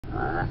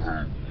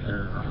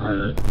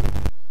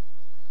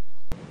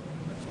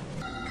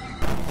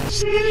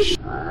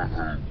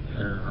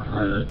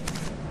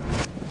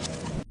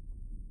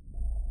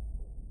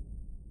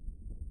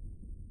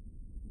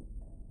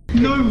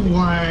No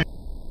way!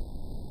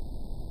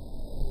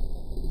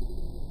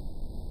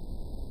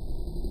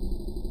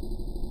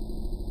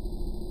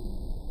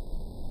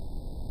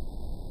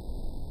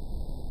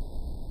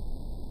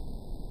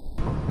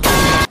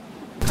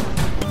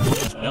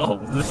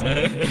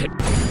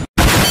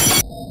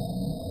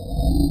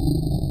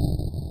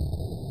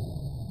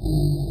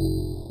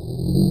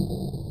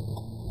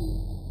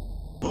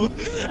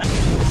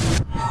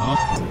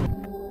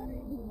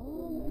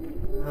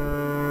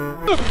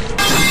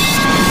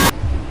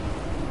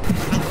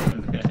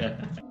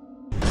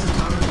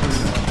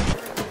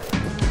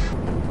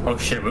 Oh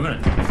shit, we're gonna.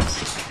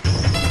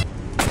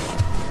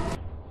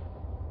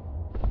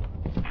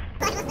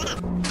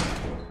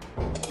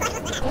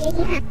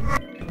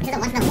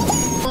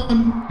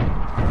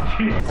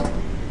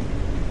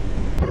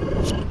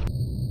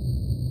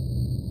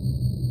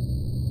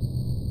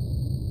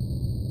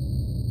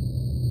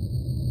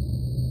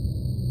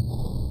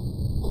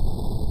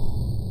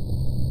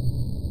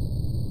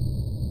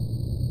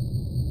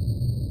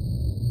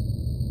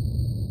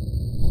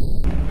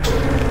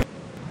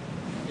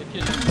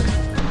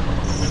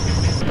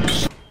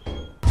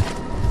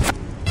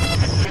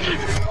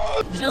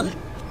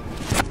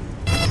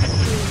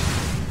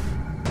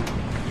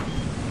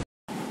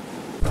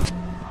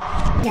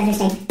 You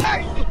understand?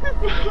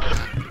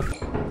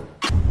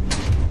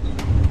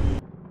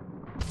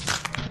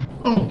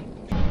 Oh.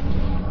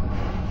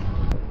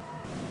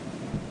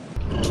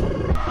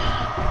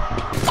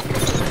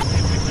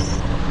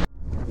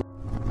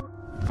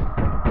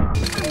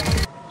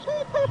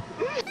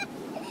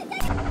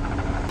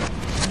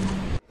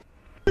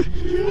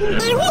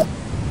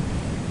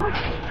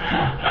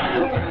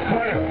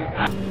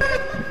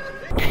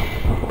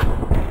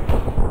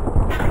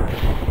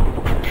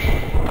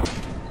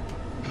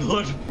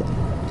 God.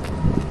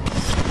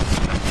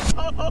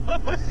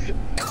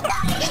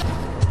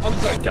 I'm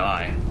gonna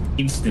die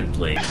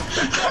instantly.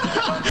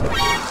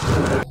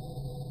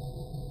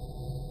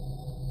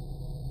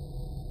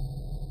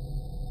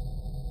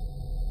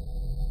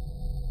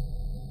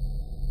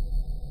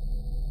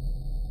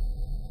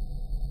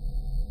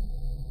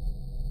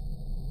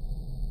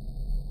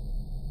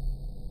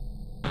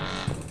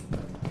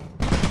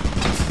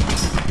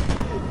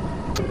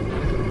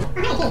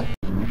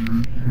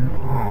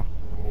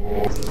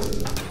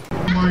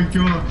 Oh my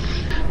gosh.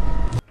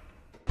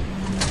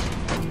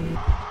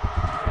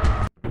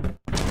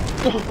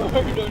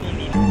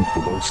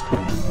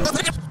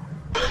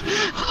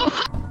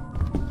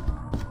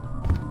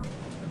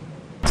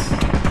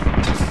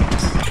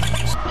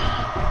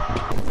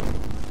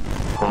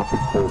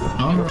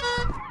 Alright.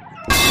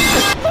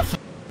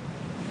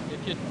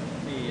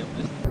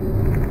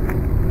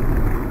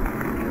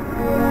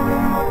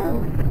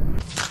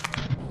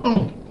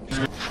 Oh.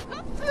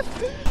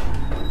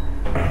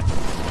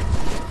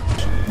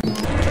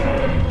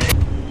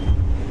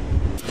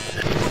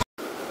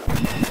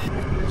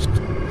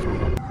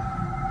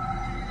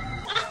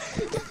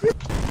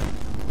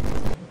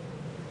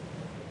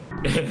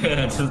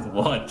 Just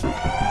what?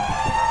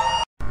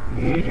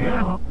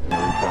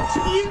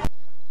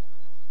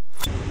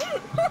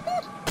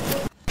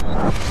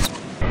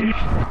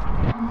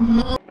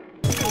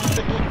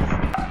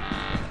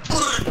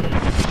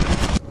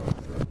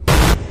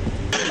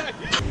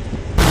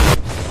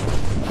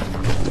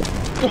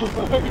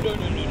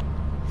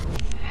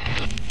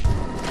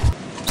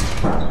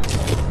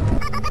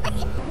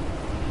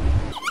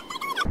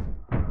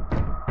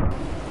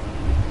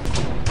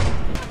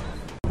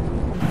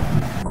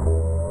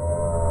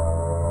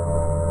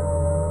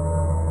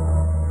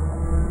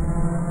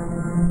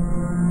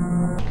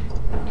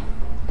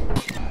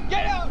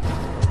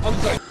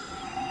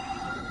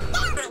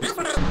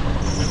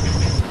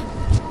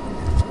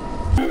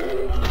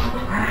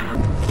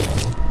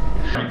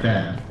 Like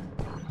that.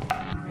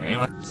 Hey,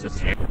 what's this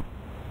here?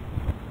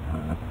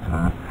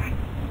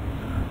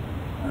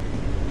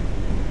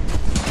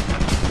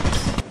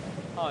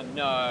 Oh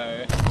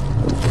no.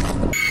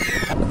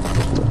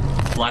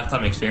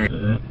 Lifetime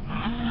experience.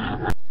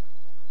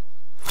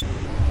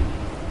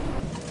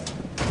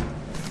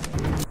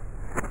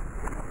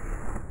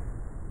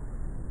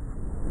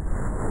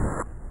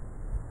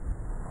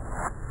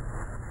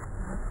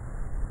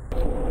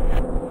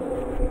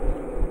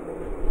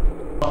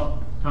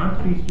 Time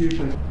to be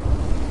stupid.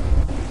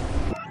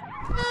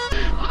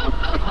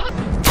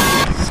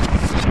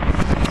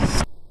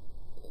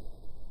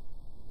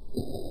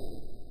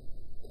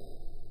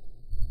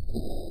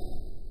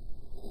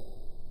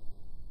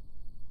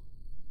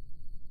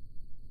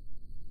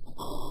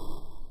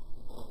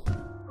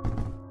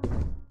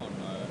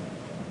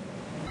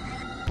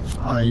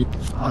 I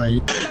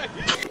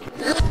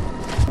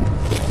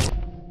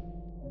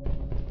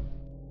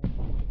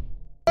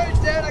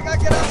Dad, I gotta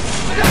get up!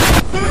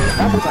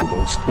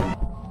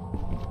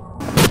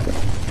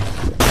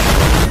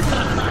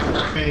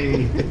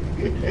 Hey.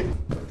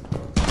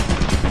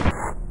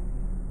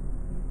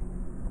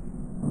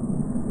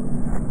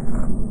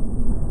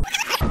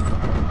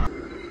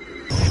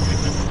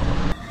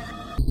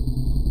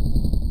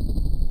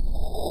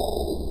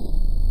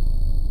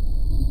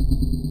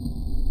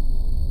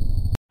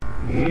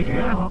 Aye.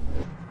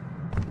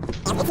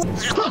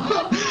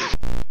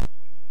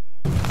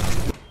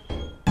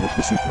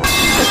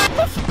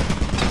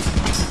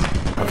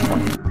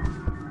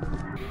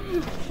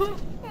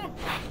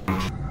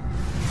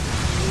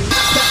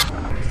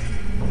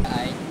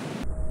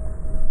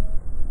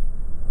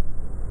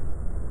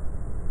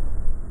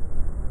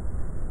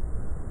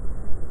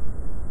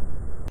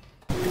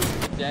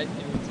 Dad, can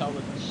you tell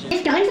with the shit?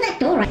 Just go into that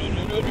door right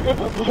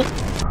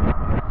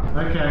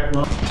Okay,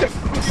 well,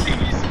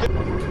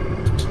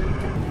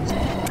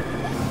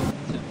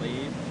 To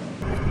leave.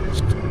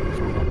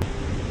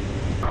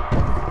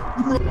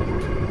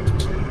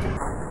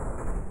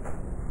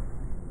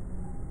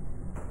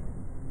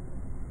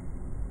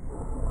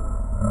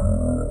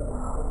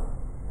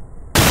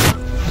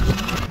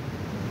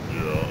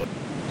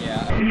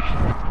 Yeah.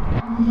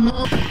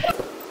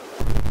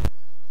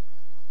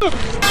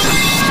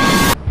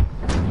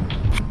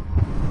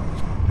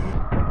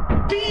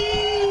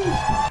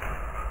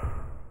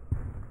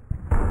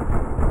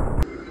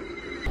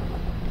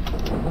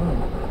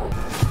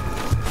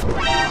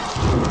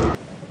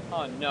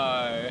 Oh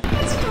no.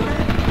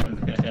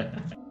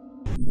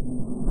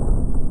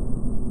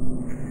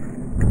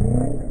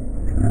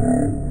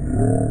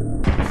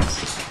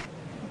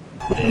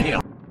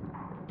 Damn.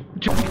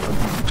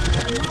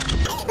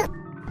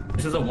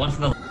 This is a once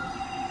in a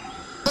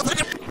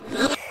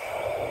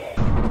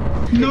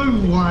no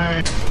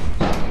way.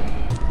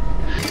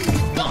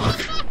 Fuck.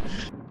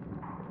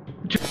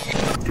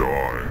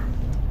 Die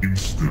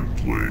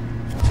instantly.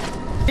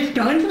 Just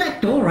go into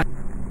that door right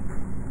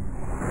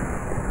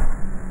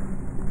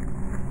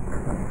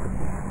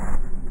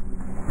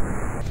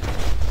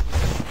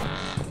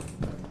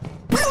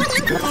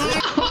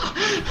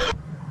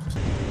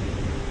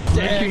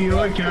Are you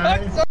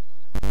okay?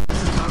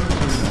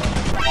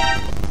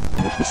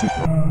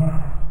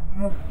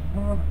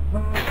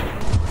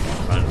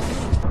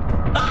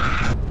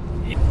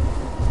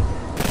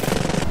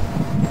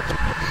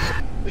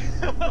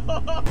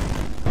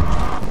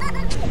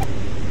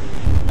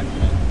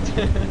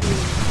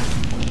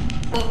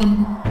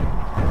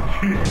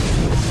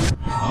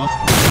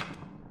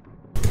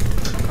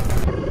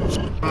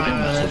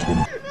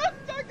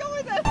 Don't go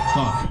in there.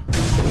 Fuck.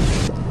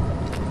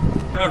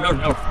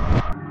 No.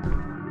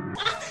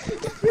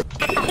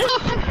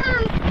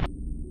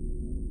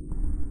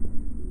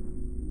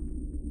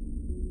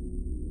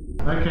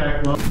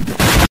 Okay, well.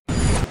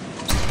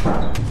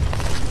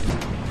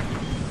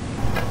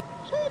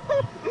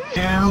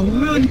 Ow.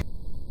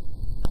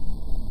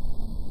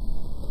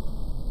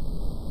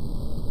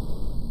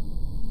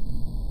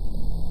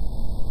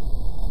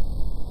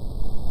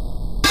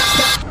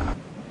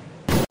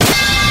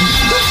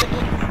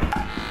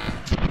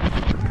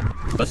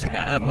 Let's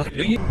have a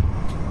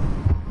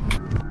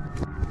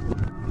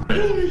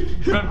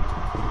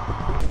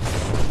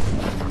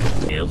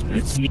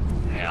It's me.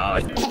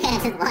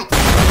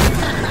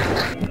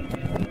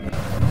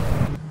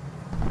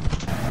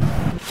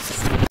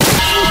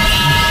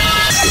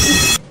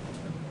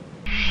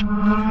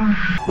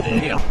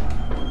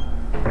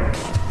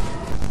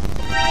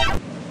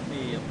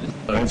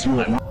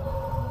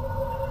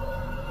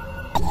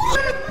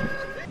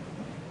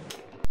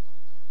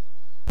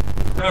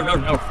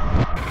 Damn. No.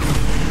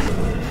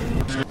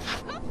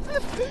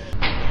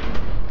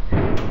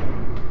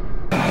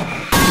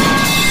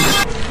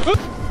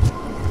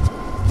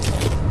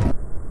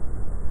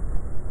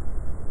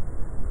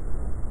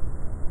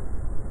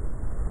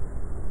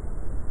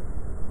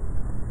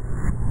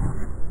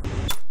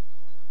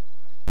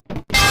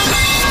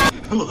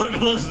 What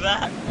was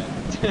that?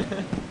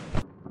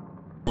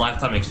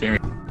 Lifetime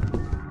experience.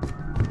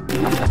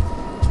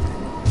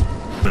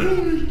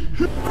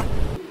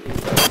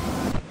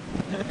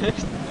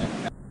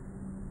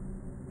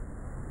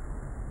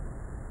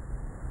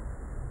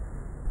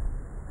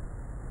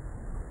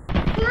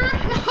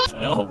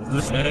 No.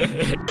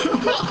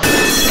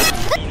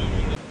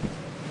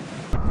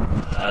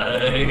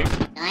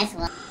 Nice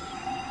one.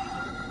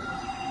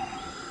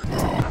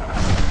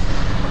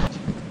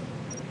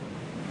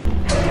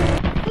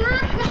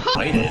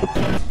 Fight it.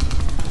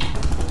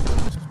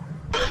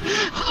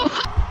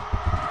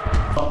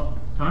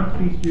 Time to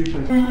be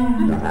stupid.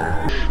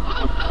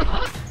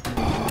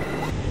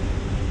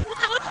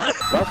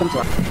 Welcome to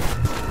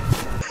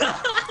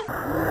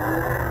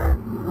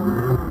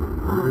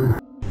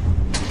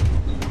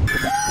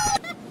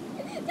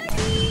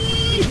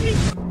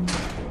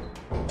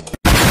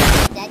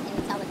Dad, can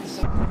you tell with the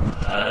shit?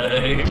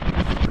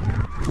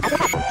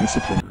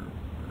 Discipline.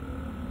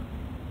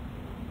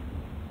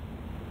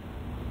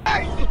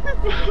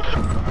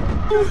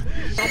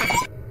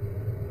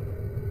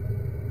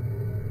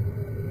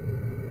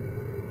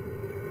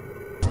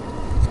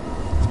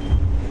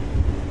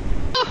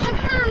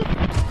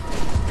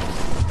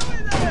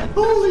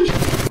 Holy sh**.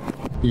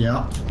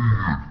 Yeah.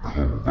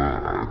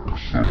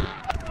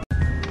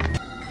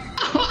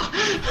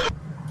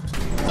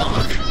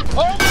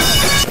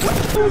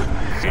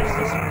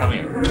 Come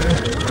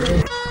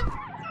here.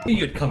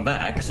 You'd come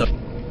back, so.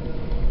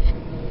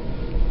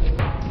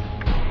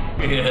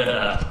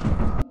 Yeah.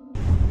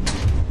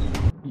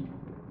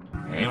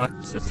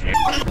 It's just here.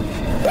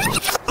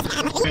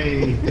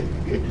 Hey.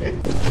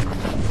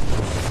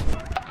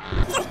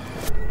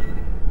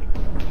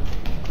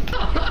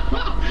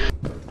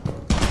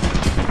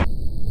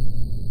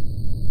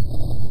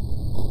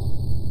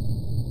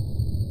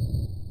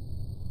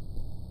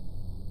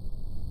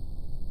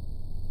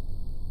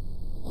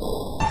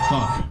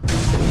 Fuck.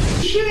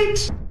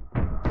 Shit!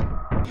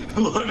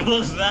 What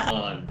was that?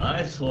 Oh,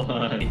 nice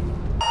one.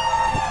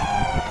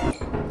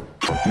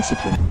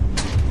 Discipline.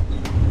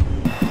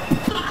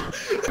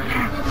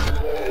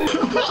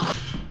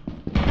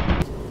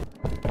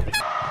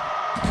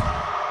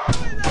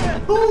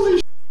 Holy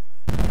sh**.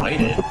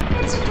 Fight it.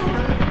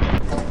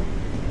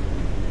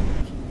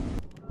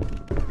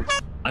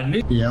 I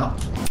knew. Yeah.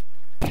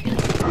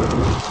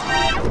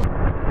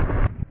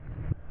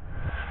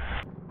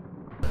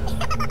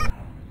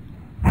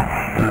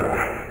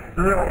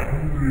 Oh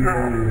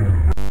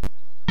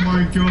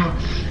my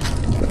gosh.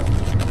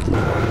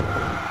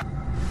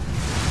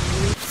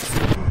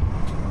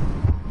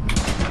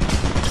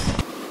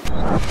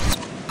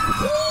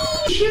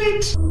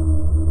 Shit!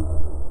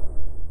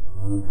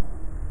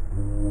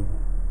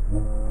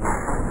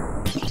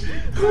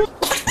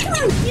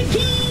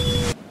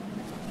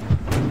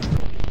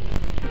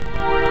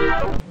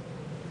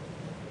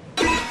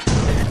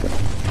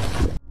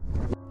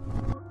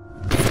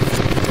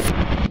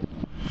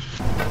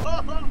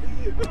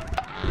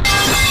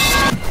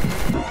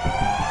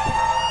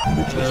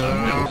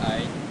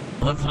 Alright.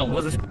 What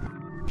was this?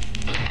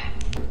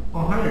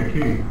 Oh, hi,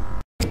 key.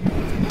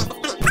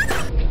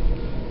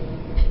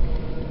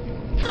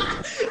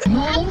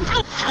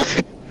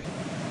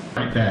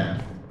 Like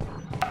that.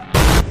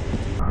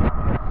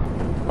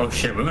 Oh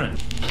shit, we're gonna.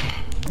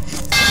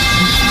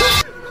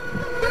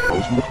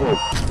 Closing the cloak.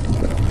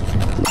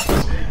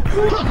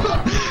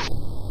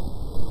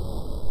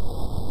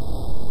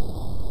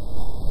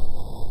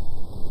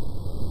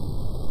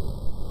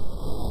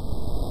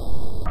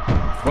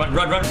 Run,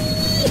 run, run!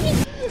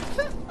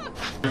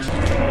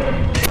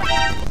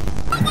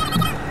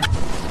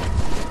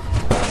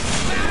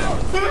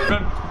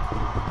 Run!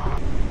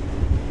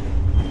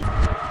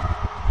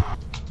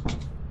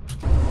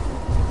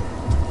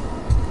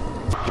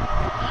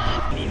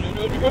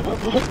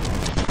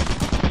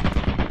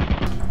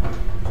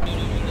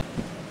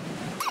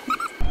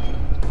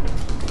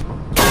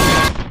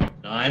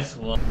 Nice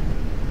one.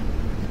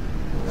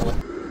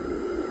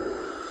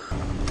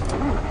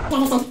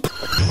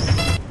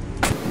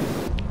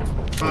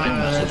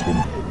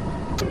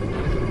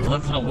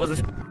 What was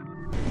this?